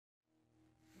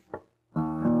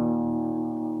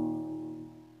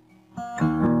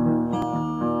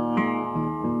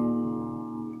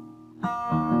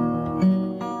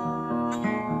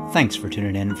Thanks for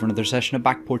tuning in for another session of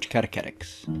Back Porch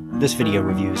Catechetics. This video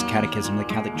reviews Catechism of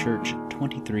the Catholic Church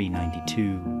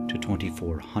 2392 to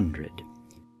 2400.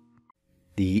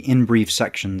 The in brief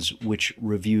sections which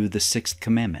review the sixth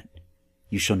commandment,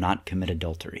 you shall not commit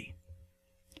adultery.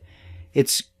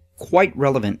 It's quite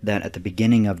relevant that at the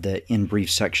beginning of the in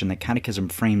brief section, the Catechism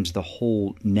frames the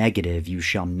whole negative, you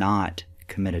shall not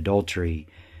commit adultery,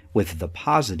 with the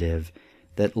positive,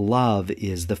 that love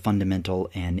is the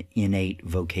fundamental and innate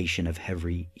vocation of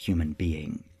every human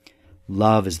being.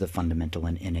 Love is the fundamental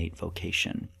and innate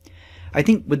vocation. I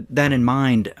think with that in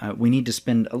mind, we need to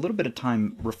spend a little bit of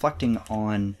time reflecting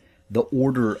on the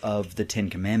order of the Ten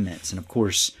Commandments. And of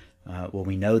course,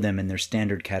 we know them in their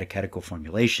standard catechetical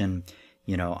formulation.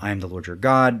 I am the Lord your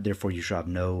God, therefore you shall have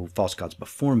no false gods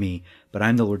before me, but I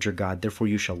am the Lord your God, therefore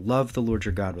you shall love the Lord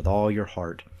your God with all your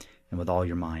heart and with all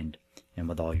your mind and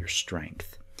with all your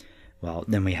strength. Well,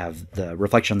 then we have the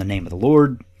reflection on the name of the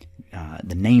Lord.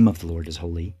 The name of the Lord is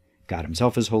holy. God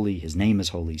himself is holy. His name is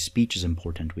holy. Speech is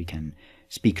important. We can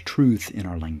speak truth in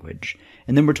our language.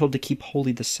 And then we're told to keep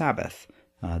holy the Sabbath,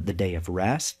 the day of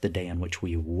rest, the day on which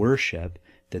we worship,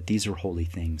 that these are holy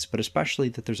things, but especially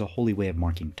that there's a holy way of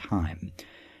marking time.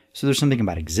 So there's something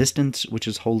about existence, which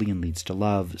is holy and leads to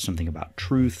love, something about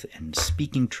truth and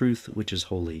speaking truth, which is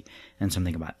holy, and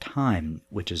something about time,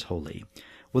 which is holy.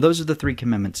 Well, those are the three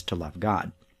commandments to love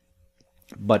God.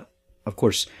 But, of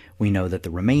course, we know that the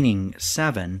remaining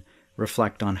 7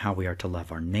 reflect on how we are to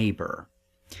love our neighbor.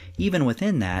 Even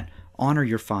within that, honor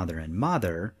your father and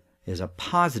mother is a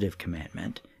positive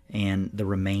commandment, and the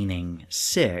remaining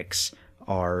 6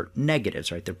 are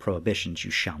negatives, right? They're prohibitions. You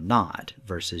shall not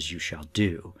versus you shall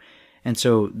do. And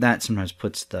so that sometimes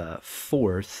puts the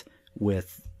 4th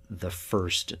with the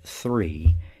first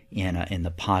 3 in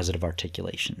the positive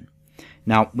articulation.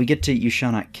 Now, we get to you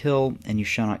shall not kill and you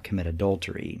shall not commit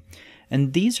adultery.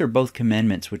 And these are both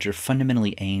commandments which are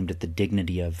fundamentally aimed at the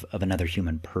dignity of another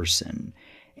human person.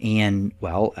 And,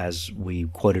 well, as we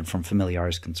quoted from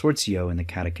Familiaris Consortio in the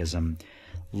Catechism,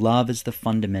 love is the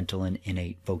fundamental and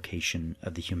innate vocation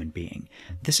of the human being.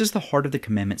 This is the heart of the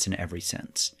commandments in every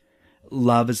sense.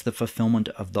 Love is the fulfillment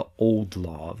of the old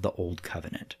law, of the old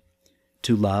covenant.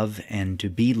 To love and to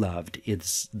be loved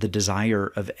is the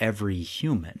desire of every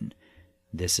human.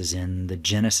 This is in the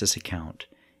Genesis account.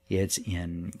 It's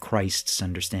in Christ's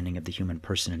understanding of the human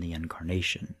person in the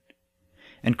Incarnation.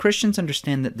 And Christians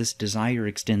understand that this desire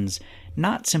extends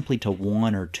not simply to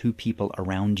 1 or 2 people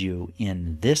around you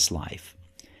in this life,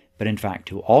 but in fact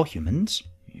to all humans.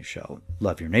 You shall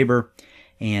love your neighbor,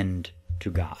 and to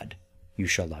God, you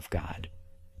shall love God.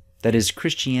 That is,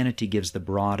 Christianity gives the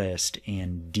broadest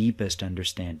and deepest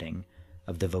understanding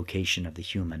of the vocation of the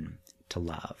human to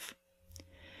love.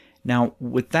 Now,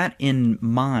 with that in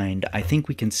mind, I think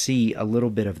we can see a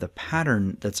little bit of the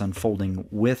pattern that's unfolding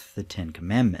with the 10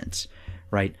 Commandments,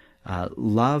 right?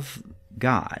 Love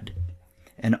God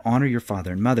and honor your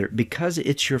father and mother, because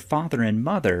it's your father and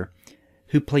mother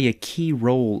who play a key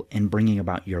role in bringing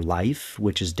about your life,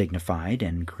 which is dignified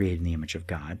and created in the image of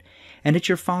God. And it's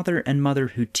your father and mother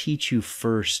who teach you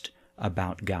first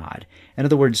about God. In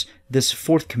other words, this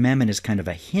 4th commandment is kind of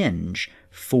a hinge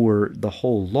for the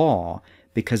whole law,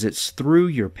 because it's through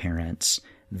your parents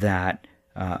that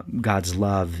God's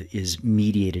love is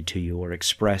mediated to you or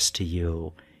expressed to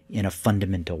you in a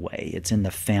fundamental way. It's in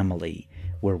the family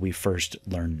where we first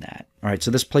learn that. All right,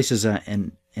 so this places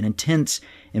an intense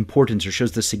importance, or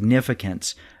shows the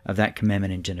significance of that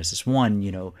commandment in Genesis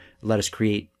 1. Let us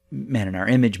create man in our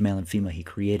image, male and female, he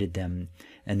created them.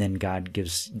 And then God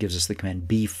gives us the command,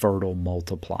 be fertile,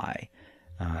 multiply.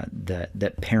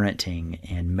 That parenting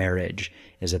and marriage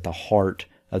is at the heart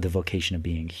of the vocation of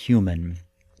being human,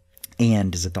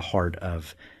 and is at the heart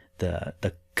of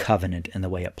the covenant and the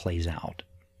way it plays out.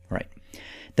 Right.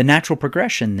 The natural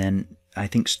progression then, I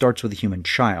think, starts with a human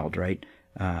child, right?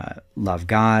 Love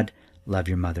God, love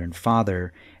your mother and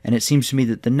father. And it seems to me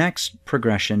that the next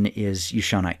progression is you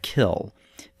shall not kill,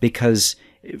 because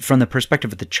from the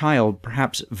perspective of the child,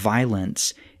 perhaps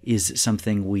violence is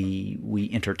something we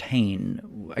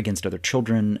entertain against other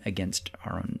children, against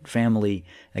our own family,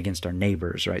 against our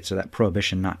neighbors, right? So that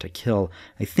prohibition not to kill,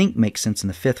 I think, makes sense in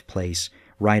the 5th place,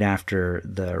 right after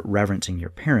the reverencing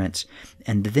your parents.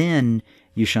 And then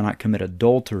you shall not commit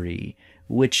adultery,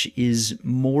 which is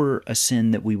more a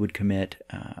sin that we would commit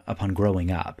upon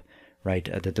growing up, right?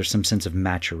 That there's some sense of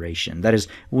maturation. That is,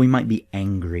 we might be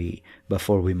angry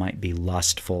before we might be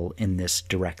lustful in this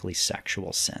directly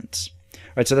sexual sense.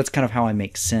 Right, so that's kind of how I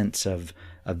make sense of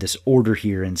this order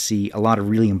here, and see a lot of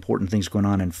really important things going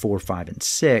on in 4, 5, and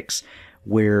 6,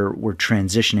 where we're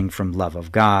transitioning from love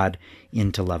of God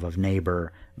into love of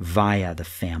neighbor via the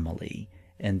family.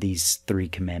 And these 3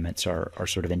 commandments are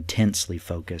sort of intensely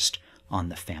focused on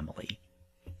the family.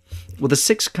 Well, the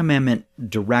 6th commandment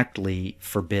directly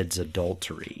forbids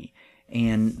adultery,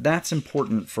 and that's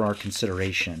important for our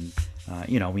consideration.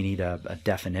 We need a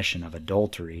definition of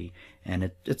adultery,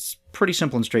 and it's pretty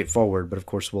simple and straightforward, but of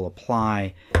course we'll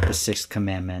apply the 6th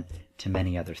commandment to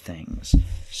many other things.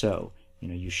 So,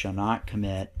 you shall not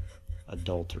commit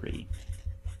adultery.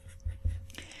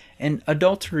 And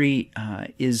adultery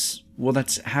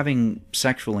that's having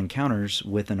sexual encounters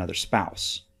with another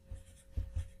spouse.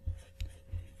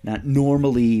 Now,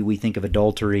 normally we think of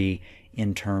adultery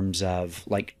in terms of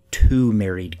like 2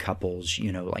 married couples,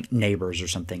 like neighbors or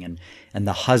something, and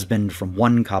the husband from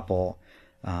one couple,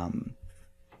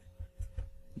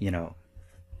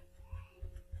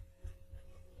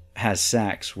 has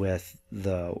sex with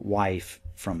the wife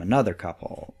from another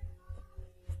couple,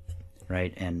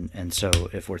 right? And so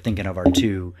if we're thinking of our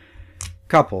 2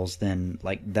 couples, then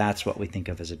like that's what we think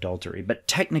of as adultery. But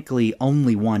technically,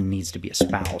 only one needs to be a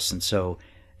spouse, and so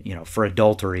for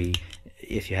adultery,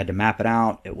 if you had to map it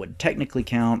out, it would technically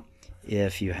count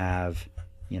if you have,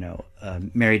 a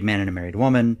married man and a married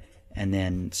woman, and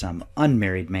then some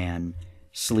unmarried man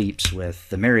sleeps with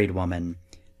the married woman,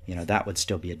 that would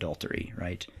still be adultery,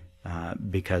 right?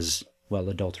 Because,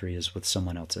 adultery is with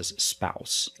someone else's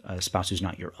spouse, a spouse who's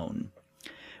not your own.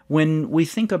 When we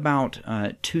think about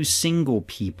 2 single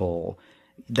people,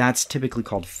 that's typically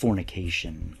called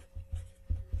fornication.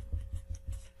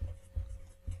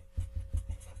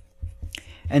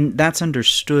 And that's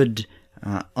understood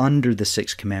under the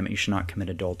 6th commandment, you shall not commit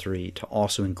adultery, to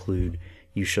also include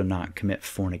you shall not commit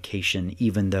fornication,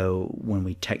 even though when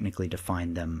we technically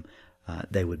define them,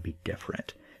 they would be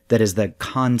different. That is, the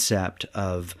concept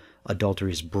of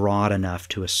adultery is broad enough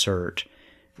to assert,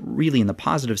 really in the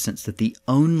positive sense, that the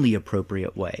only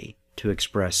appropriate way to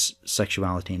express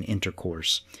sexuality and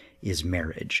intercourse is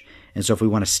marriage. And so if we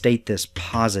want to state this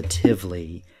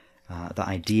positively, the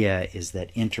idea is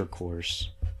that intercourse...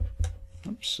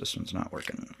 Oops, this one's not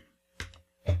working.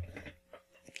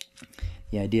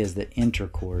 The idea is that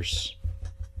intercourse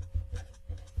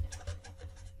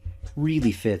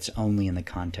really fits only in the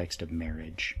context of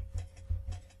marriage.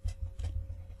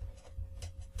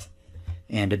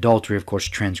 And adultery, of course,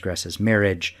 transgresses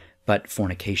marriage, but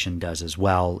fornication does as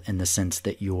well, in the sense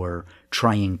that you're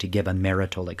trying to give a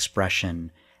marital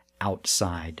expression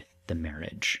outside the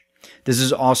marriage. This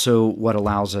is also what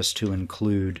allows us to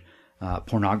include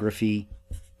pornography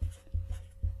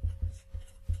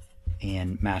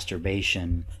and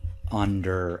masturbation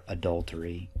under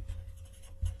adultery.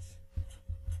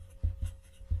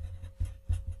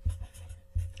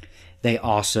 They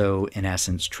also, in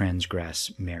essence,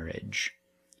 transgress marriage.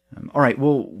 All right,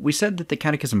 well, we said that the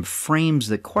Catechism frames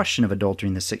the question of adultery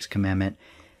in the 6th commandment,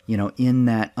 in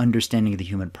that understanding of the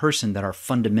human person, that our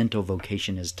fundamental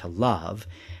vocation is to love,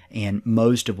 and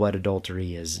most of what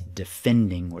adultery is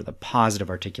defending, or the positive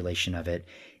articulation of it,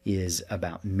 is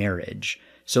about marriage.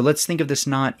 So let's think of this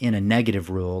not in a negative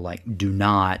rule, like do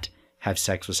not have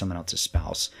sex with someone else's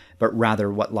spouse, but rather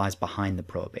what lies behind the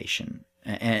prohibition.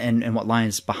 And what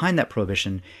lies behind that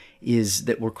prohibition is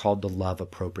that we're called to love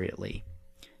appropriately.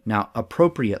 Now,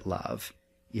 appropriate love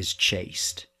is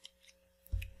chaste.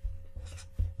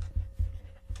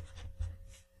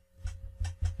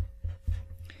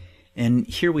 And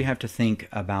here we have to think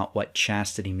about what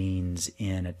chastity means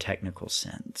in a technical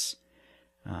sense.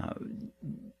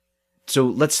 So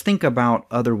let's think about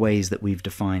other ways that we've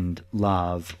defined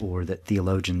love, or that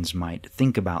theologians might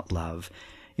think about love.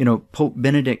 Pope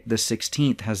Benedict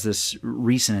XVI has this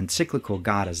recent encyclical,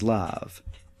 God is Love.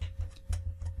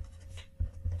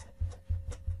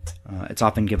 It's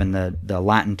often given the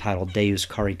Latin title Deus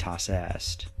Caritas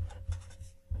Est.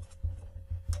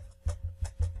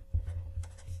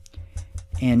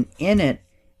 And in it,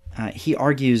 he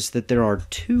argues that there are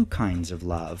 2 kinds of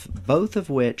love, both of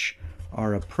which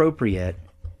are appropriate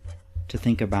to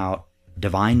think about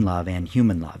divine love and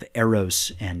human love,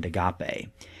 eros and agape.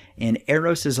 And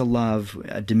eros is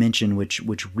a dimension which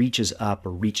reaches up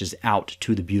or reaches out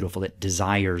to the beautiful. It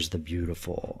desires the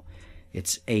beautiful.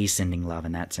 It's ascending love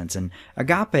in that sense. And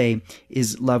agape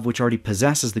is love which already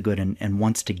possesses the good and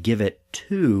wants to give it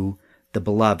to the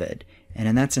beloved. And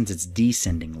in that sense, it's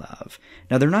descending love.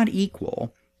 Now, they're not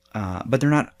equal, but they're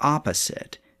not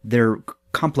opposite. They're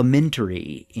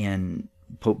complementary in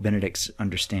Pope Benedict's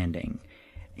understanding.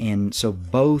 And so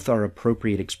both are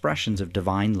appropriate expressions of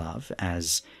divine love,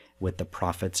 as with the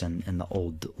prophets and the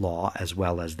Old Law, as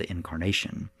well as the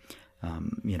Incarnation.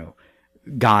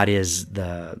 God is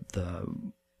the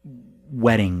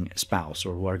wedding spouse,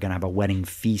 or we're going to have a wedding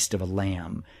feast of a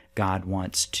lamb. God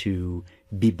wants to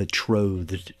be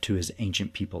betrothed to his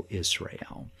ancient people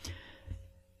Israel.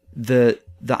 The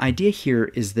idea here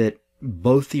is that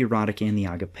both the erotic and the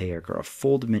agapeic, or a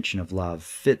full dimension of love,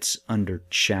 fits under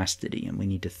chastity, and we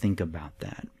need to think about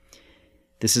that.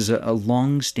 This is a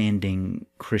long-standing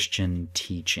Christian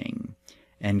teaching,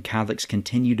 and Catholics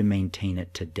continue to maintain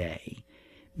it today.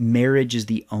 Marriage is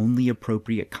the only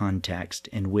appropriate context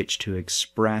in which to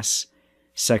express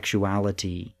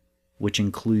sexuality, which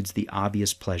includes the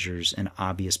obvious pleasures and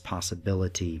obvious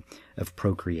possibility of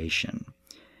procreation.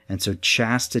 And so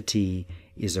chastity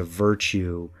is a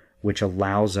virtue which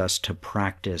allows us to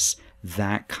practice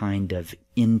that kind of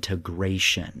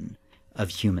integration of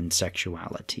human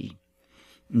sexuality.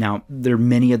 Now, there are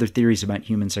many other theories about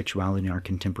human sexuality in our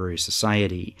contemporary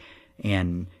society,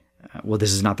 and well,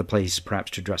 this is not the place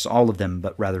perhaps to address all of them,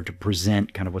 but rather to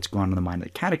present kind of what's going on in the mind of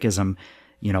the Catechism,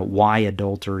 why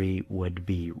adultery would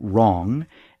be wrong,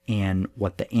 and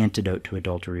what the antidote to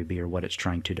adultery would be, or what it's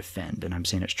trying to defend. And I'm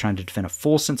saying it's trying to defend a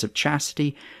full sense of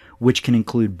chastity, which can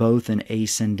include both an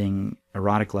ascending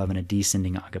erotic love and a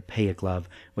descending agapeic love,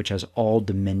 which has all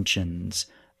dimensions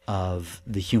of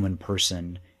the human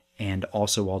person and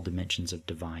also all dimensions of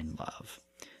divine love.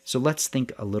 So let's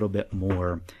think a little bit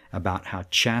more about how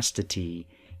chastity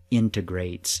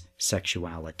integrates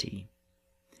sexuality.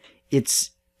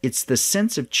 It's the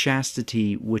sense of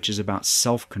chastity which is about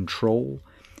self-control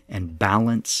and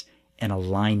balance and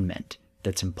alignment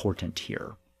that's important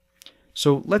here.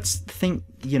 So let's think,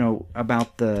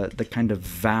 about the kind of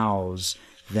vows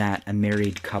that a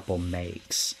married couple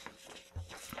makes.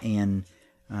 And,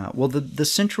 the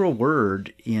central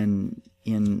word in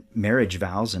marriage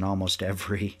vows in almost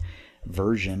every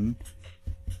version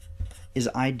is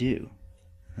I do,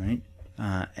 right?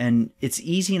 And it's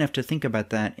easy enough to think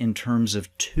about that in terms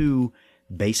of two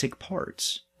basic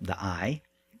parts, the I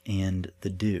and the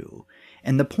do.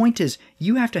 And the point is,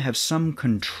 you have to have some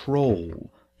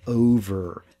control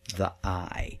over the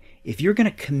I. If you're going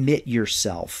to commit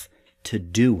yourself to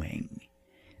doing,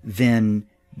 then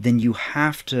you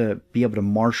have to be able to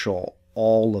marshal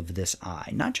all of this I,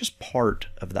 not just part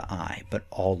of the I, but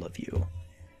all of you.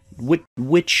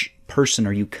 Which person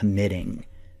are you committing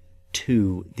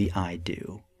to the I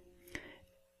do?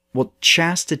 Well,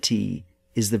 chastity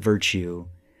is the virtue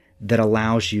that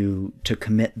allows you to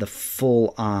commit the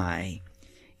full I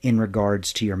in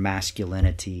regards to your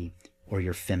masculinity or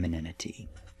your femininity.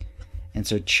 And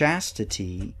so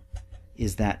chastity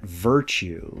is that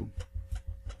virtue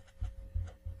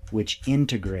which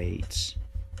integrates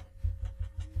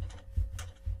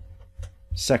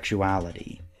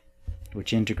sexuality,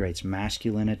 which integrates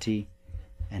masculinity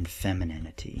and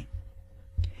femininity.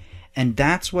 And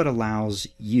that's what allows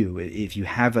you, if you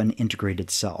have an integrated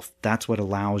self, that's what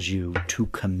allows you to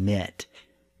commit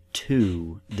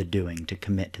to the doing, to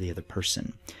commit to the other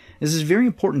person. This is very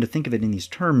important to think of it in these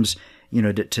terms,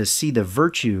 to see the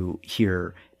virtue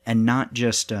here and not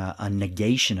just a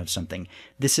negation of something.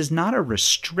 This is not a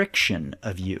restriction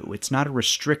of you. It's not a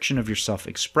restriction of your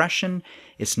self-expression.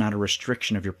 It's not a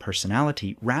restriction of your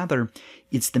personality. Rather,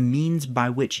 it's the means by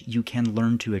which you can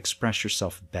learn to express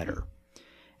yourself better.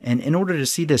 And in order to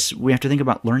see this, we have to think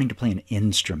about learning to play an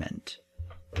instrument.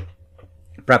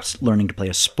 Perhaps learning to play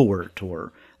a sport,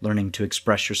 or learning to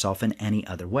express yourself in any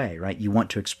other way, right? You want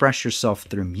to express yourself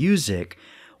through music.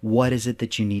 What is it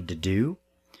that you need to do?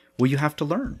 Well, you have to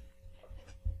learn.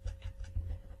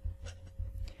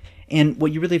 And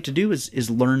what you really have to do is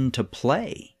learn to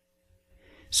play.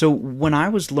 So when I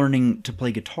was learning to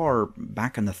play guitar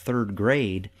back in the 3rd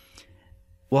grade,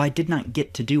 well, I did not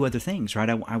get to do other things, right?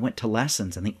 I went to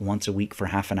lessons, I think once a week for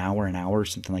half an hour,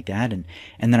 something like that. And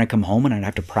then I come home and I'd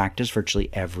have to practice virtually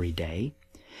every day.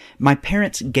 My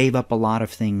parents gave up a lot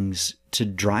of things to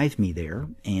drive me there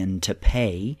and to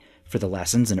pay for the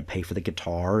lessons and to pay for the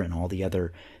guitar and all the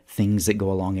other things that go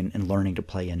along in learning to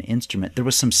play an instrument. There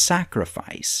was some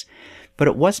sacrifice, but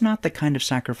it was not the kind of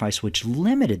sacrifice which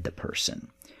limited the person.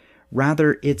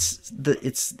 Rather, it's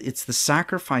the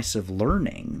sacrifice of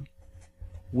learning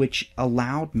which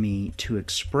allowed me to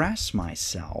express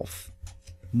myself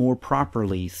more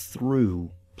properly through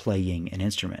playing an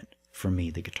instrument, for me,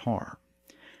 the guitar.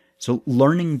 So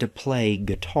learning to play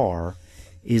guitar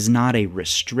is not a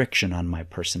restriction on my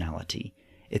personality.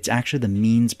 It's actually the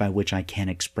means by which I can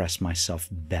express myself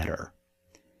better.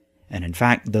 And in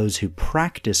fact, those who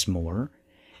practice more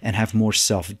and have more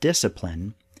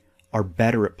self-discipline are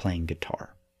better at playing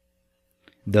guitar.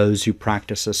 Those who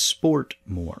practice a sport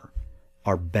more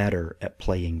are better at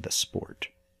playing the sport.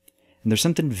 And there's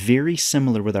something very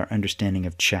similar with our understanding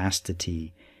of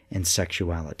chastity and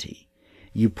sexuality.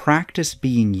 You practice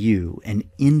being you and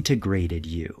integrated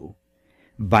you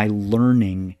by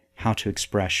learning how to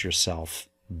express yourself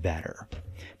better.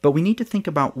 But we need to think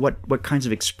about what kinds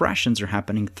of expressions are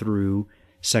happening through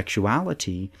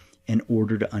sexuality in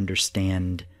order to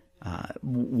understand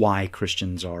why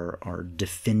Christians are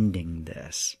defending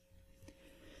this.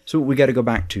 So we got to go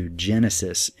back to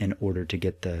Genesis in order to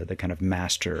get the kind of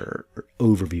master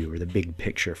overview or the big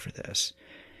picture for this.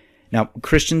 Now,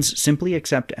 Christians simply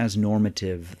accept as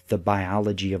normative the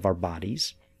biology of our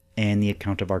bodies and the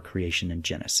account of our creation in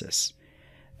Genesis.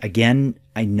 Again,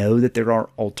 I know that there are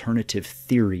alternative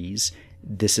theories.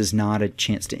 This is not a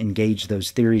chance to engage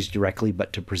those theories directly,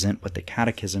 but to present what the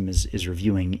Catechism is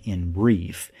reviewing in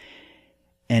brief.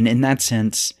 And in that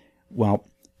sense, well,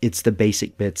 it's the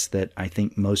basic bits that I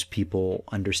think most people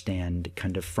understand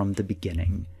kind of from the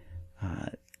beginning.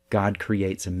 God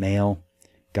creates a male,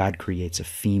 God creates a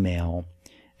female,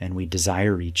 and we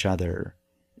desire each other.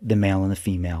 The male and the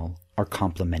female are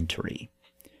complementary.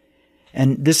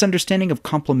 And this understanding of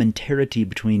complementarity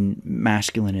between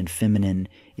masculine and feminine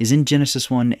is in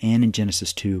Genesis 1 and in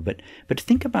Genesis 2. But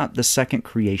think about the second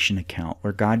creation account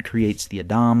where God creates the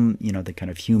Adam, the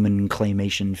kind of human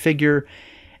claymation figure,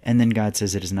 and then God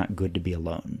says it is not good to be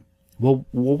alone. Well,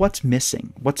 what's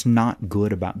missing? What's not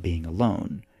good about being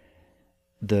alone?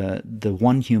 The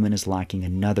one human is lacking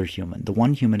another human. The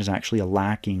one human is actually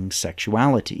lacking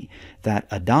sexuality. That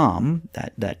Adam,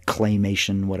 that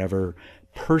claymation, whatever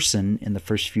person in the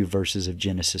first few verses of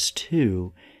Genesis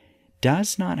 2,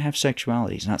 does not have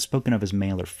sexuality. He's not spoken of as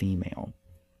male or female.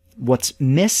 What's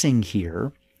missing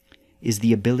here is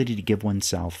the ability to give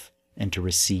oneself and to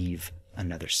receive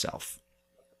another self.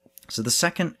 So the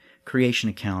second creation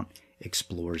account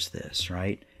explores this,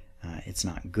 right? It's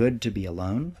not good to be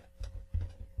alone.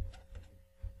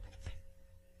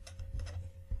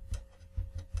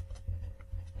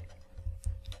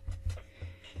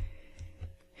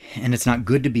 And it's not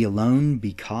good to be alone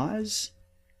because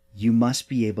you must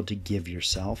be able to give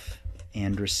yourself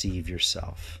and receive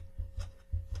yourself.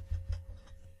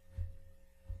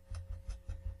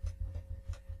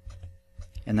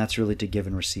 And that's really to give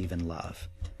and receive in love.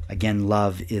 Again,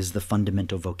 love is the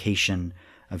fundamental vocation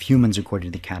of humans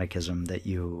according to the Catechism, that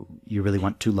you really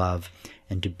want to love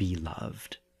and to be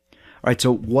loved. All right,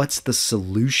 so what's the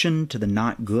solution to the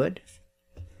not good?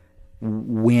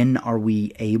 When are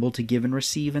we able to give and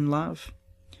receive in love?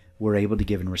 We're able to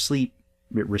give and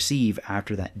receive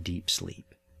after that deep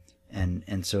sleep.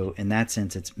 And so in that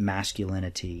sense, it's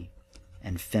masculinity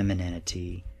and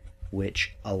femininity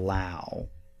which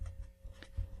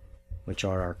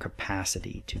are our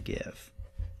capacity to give.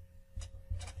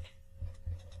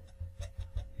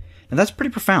 Now that's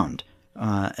pretty profound.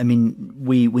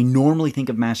 We normally think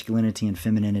of masculinity and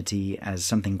femininity as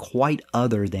something quite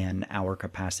other than our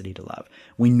capacity to love.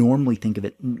 We normally think of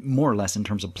it more or less in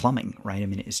terms of plumbing, right?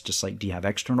 It's just like, do you have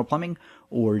external plumbing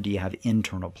or do you have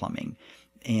internal plumbing?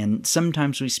 And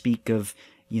sometimes we speak of,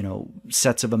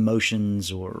 sets of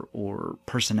emotions or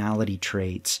personality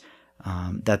traits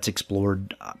that's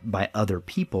explored by other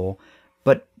people.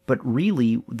 But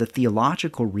really, the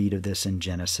theological read of this in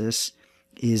Genesis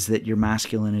is that your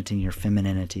masculinity and your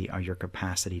femininity are your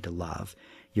capacity to love,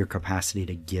 your capacity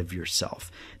to give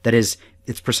yourself. That is,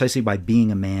 it's precisely by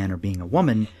being a man or being a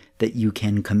woman that you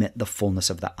can commit the fullness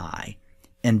of the I.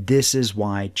 And this is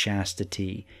why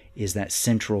chastity is that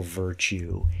central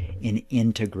virtue in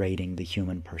integrating the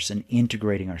human person,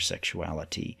 integrating our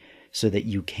sexuality, so that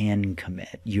you can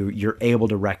commit. You're able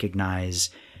to recognize,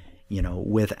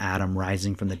 with Adam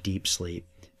rising from the deep sleep,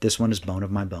 this one is bone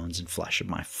of my bones and flesh of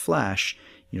my flesh.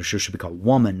 She should be called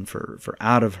woman, for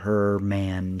out of her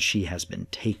man she has been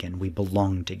taken. We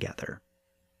belong together.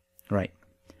 Right.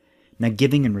 Now,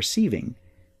 giving and receiving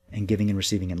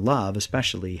in love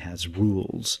especially has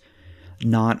rules.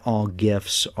 Not all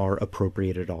gifts are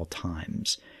appropriate at all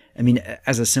times.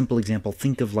 As a simple example,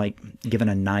 think of like giving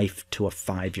a knife to a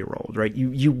 5-year-old, right?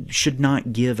 You should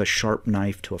not give a sharp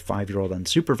knife to a 5-year-old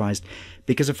unsupervised,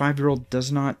 because a 5-year-old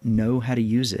does not know how to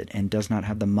use it and does not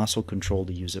have the muscle control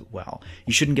to use it well.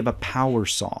 You shouldn't give a power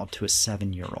saw to a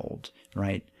 7-year-old,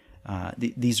 right?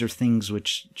 These are things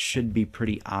which should be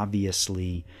pretty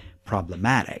obviously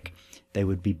problematic. They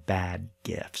would be bad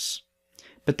gifts.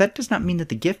 But that does not mean that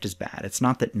the gift is bad. It's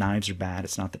not that knives are bad.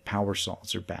 It's not that power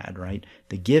saws are bad, right?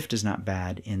 The gift is not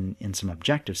bad in some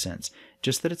objective sense,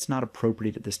 just that it's not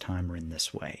appropriate at this time or in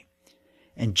this way.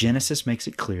 And Genesis makes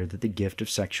it clear that the gift of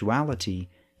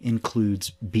sexuality includes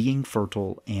being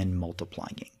fertile and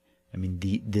multiplying.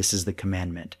 This is the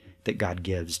commandment that God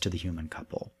gives to the human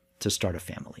couple, to start a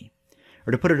family.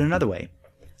 Or to put it another way,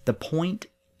 the point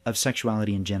of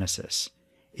sexuality in Genesis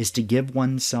is to give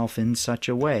oneself in such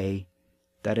a way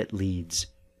that it leads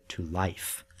to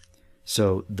life.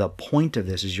 So the point of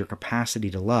this is your capacity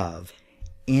to love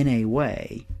in a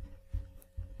way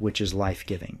which is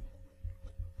life-giving.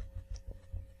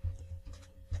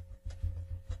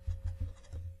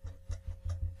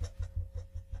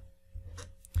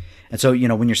 And so,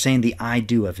 when you're saying the I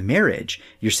do of marriage,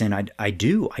 you're saying I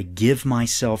give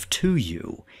myself to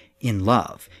you in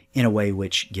love, in a way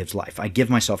which gives life. I give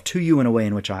myself to you in a way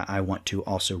in which I want to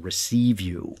also receive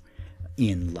you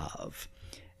in love.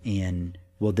 And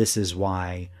well, this is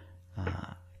why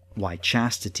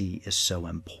chastity is so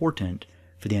important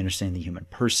for the understanding of the human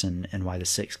person, and why the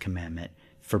sixth commandment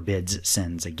forbids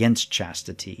sins against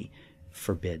chastity,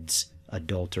 forbids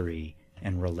adultery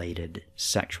and related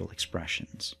sexual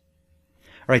expressions.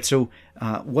 All right, so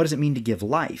what does it mean to give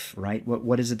life, right?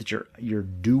 What is it that you're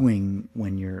doing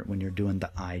when you're doing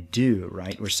the I do,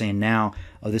 right? We're saying now,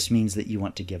 this means that you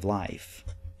want to give life,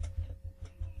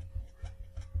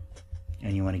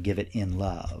 and you want to give it in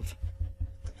love.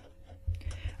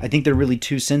 I think there are really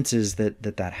two senses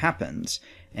that happens,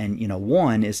 and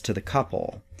one is to the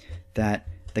couple, that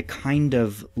the kind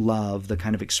of love, the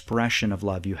kind of expression of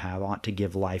love you have ought to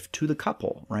give life to the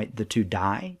couple, right? The two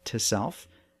die to self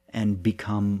and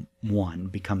become one,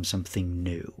 become something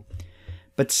new.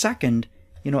 But second,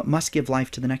 it must give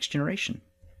life to the next generation.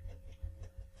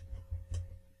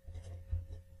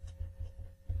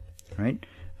 Right?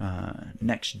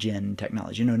 Next gen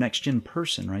technology, next gen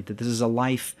person, right? That this is a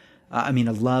life, a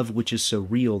love which is so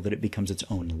real that it becomes its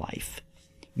own life.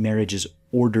 Marriage is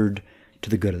ordered to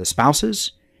the good of the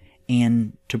spouses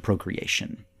and to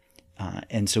procreation.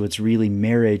 And so it's really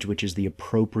marriage which is the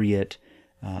appropriate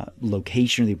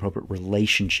location, or the appropriate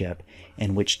relationship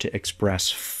in which to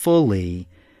express fully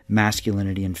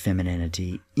masculinity and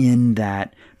femininity in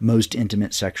that most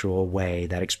intimate sexual way,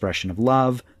 that expression of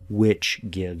love which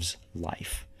gives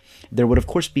life. There would, of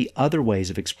course, be other ways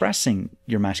of expressing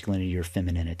your masculinity, your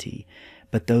femininity,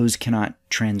 but those cannot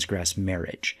transgress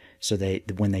marriage. So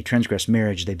when they transgress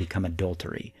marriage, they become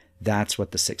adultery. That's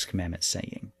what the sixth commandment is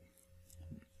saying.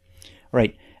 All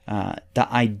right, the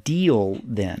ideal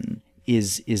then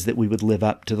is that we would live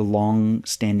up to the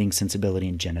long-standing sensibility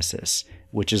in Genesis,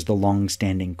 which is the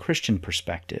long-standing Christian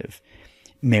perspective.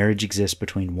 Marriage exists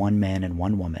between one man and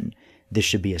one woman. This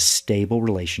should be a stable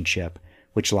relationship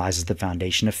which lies at the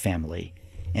foundation of family,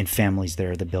 and families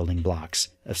there are the building blocks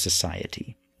of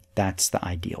society. That's the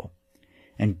ideal.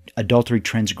 And adultery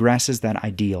transgresses that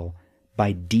ideal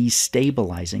by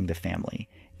destabilizing the family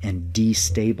and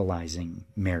destabilizing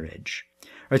marriage. All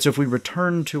right, so if we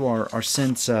return to our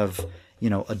sense of,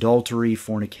 adultery,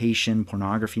 fornication,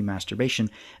 pornography, masturbation,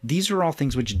 these are all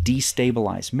things which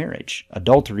destabilize marriage.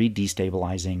 Adultery,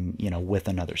 destabilizing, with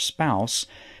another spouse.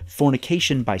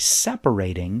 Fornication, by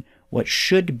separating what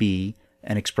should be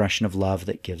an expression of love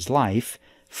that gives life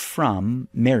from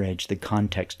marriage, the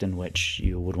context in which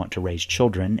you would want to raise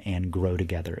children and grow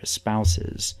together as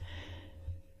spouses.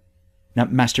 Now,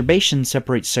 masturbation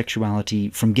separates sexuality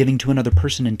from giving to another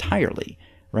person entirely,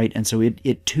 right? And so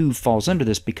it too falls under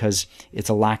this because it's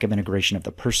a lack of integration of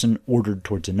the person ordered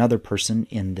towards another person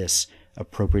in this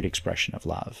appropriate expression of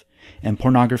love. And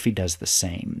pornography does the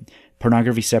same.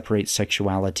 Pornography separates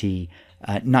sexuality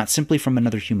not simply from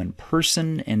another human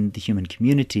person and the human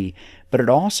community, but it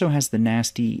also has the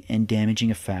nasty and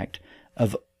damaging effect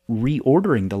of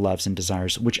reordering the loves and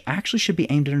desires which actually should be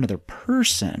aimed at another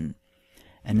person,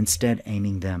 and instead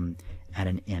aiming them at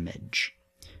an image.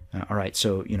 All right,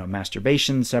 so,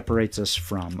 masturbation separates us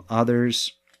from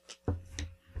others.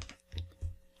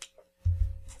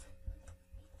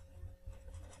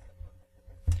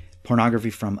 Pornography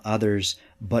from others,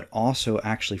 but also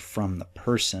actually from the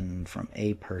person, from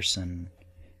a person,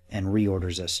 and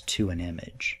reorders us to an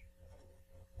image.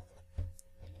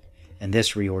 And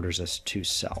this reorders us to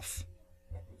self.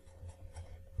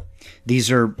 These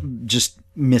are just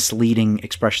misleading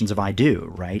expressions of I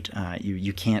do, right?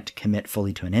 You can't commit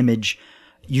fully to an image.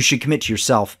 You should commit to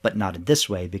yourself, but not in this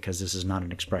way, because this is not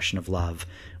an expression of love,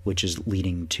 which is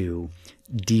leading to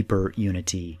deeper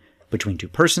unity between two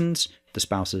persons, the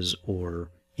spouses, or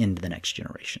into the next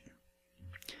generation.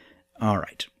 All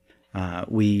right.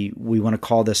 We want to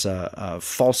call this a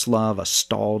false love, a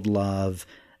stalled love,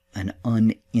 an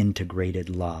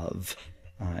unintegrated love,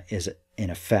 is in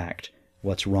effect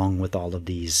what's wrong with all of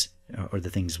these, or the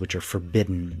things which are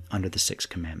forbidden under the sixth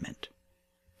commandment.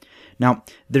 Now,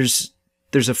 there's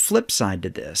a flip side to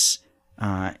this,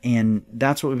 and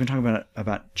that's what we've been talking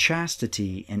about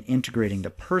chastity and integrating the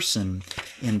person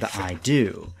in the I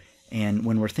do. And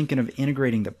when we're thinking of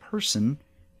integrating the person,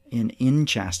 in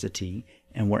chastity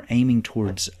and we're aiming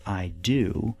towards I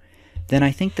do, then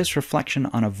I think this reflection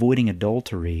on avoiding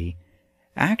adultery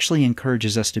actually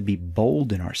encourages us to be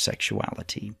bold in our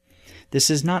sexuality. This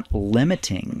is not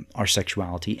limiting our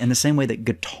sexuality in the same way that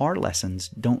guitar lessons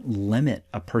don't limit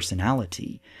a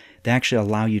personality. They actually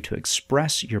allow you to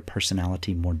express your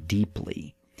personality more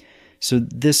deeply. So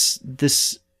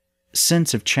this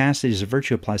sense of chastity as a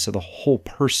virtue applies to the whole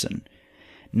person,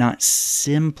 not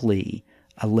simply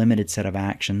a limited set of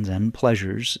actions and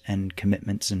pleasures and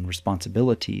commitments and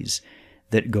responsibilities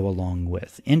that go along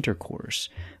with intercourse.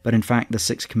 But in fact, the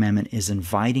sixth commandment is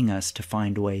inviting us to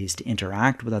find ways to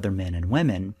interact with other men and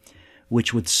women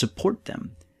which would support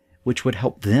them, which would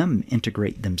help them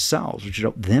integrate themselves, which would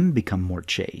help them become more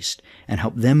chaste and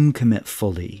help them commit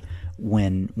fully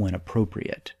when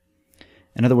appropriate.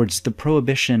 In other words, the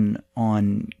prohibition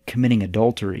on committing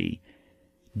adultery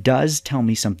does tell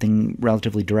me something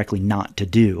relatively directly not to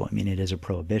do. I mean, it is a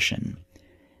prohibition.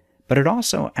 But it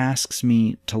also asks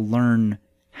me to learn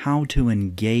how to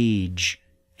engage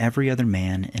every other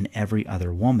man and every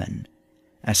other woman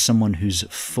as someone who's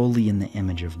fully in the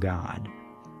image of God,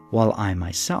 while I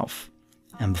myself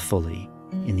am fully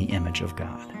in the image of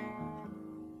God.